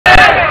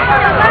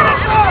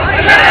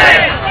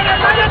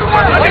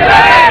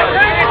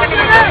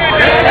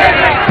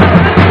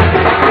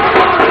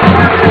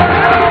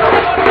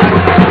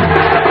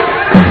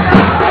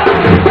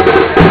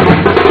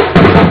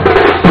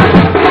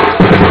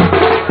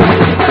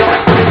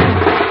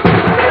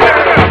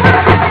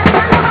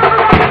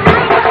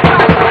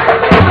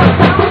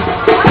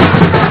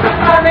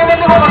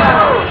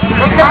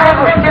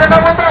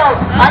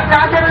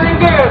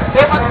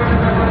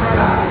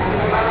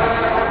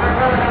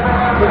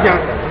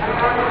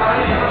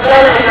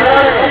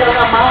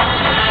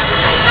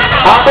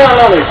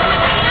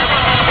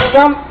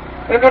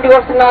ఇంటికి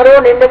వస్తున్నారు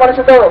నిండు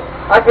మనసుతో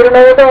ఆ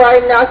చిరునవ్వుతో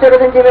ఆయన్ని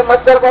ఆశీర్వదించి మేము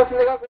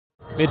మధ్యపడుతుందిగా.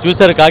 మీరు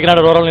చూశారు కాకినాడ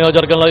రూరల్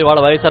నియోజకవర్గంలో ఇవాళ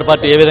వైఎస్ఆర్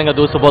పార్టీ ఏ విధంగా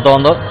దూసుకుపోతూ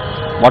ఉందో.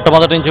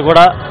 మొట్టమొదటి నుంచి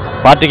కూడా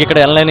పార్టీకి ఇక్కడ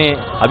ఎనలేని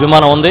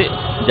అభిమానం ఉంది.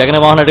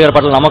 జగన్మోహన్ రెడ్డి గారి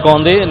పట్ల నమ్మకం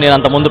ఉంది. నేను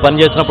అంత ముందు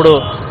పనిచేసినప్పుడు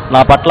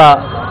నా పట్ల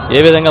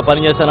ఏ విధంగా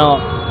పనిచేశానో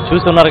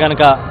చూస్తున్నారు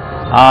కనుక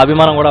ఆ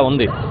అభిమానం కూడా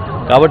ఉంది.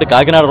 కాబట్టి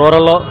కాకినాడ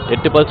రూరల్లో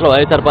ఎట్టి పరిస్థితుల్లో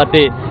వైఎస్ఆర్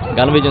పార్టీ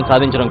ఘన విజయం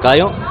సాధించడం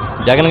ఖాయం.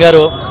 జగన్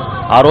గారు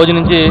ఆ రోజు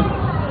నుంచి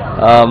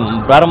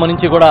ప్రారంభం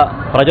నుంచి కూడా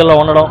ప్రజల్లో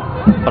ఉండడం,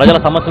 ప్రజల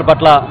సమస్యల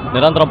పట్ల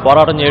నిరంతరం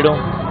పోరాటం చేయడం,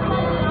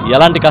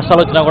 ఎలాంటి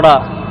కష్టాలు వచ్చినా కూడా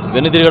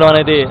వెన్నుతిరగడం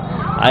అనేది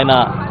ఆయన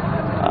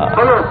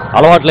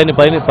అలవాటు లేని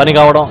పని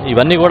కావడం,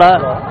 ఇవన్నీ కూడా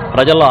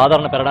ప్రజల్లో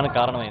ఆదరణ పెరగడానికి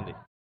కారణమైంది.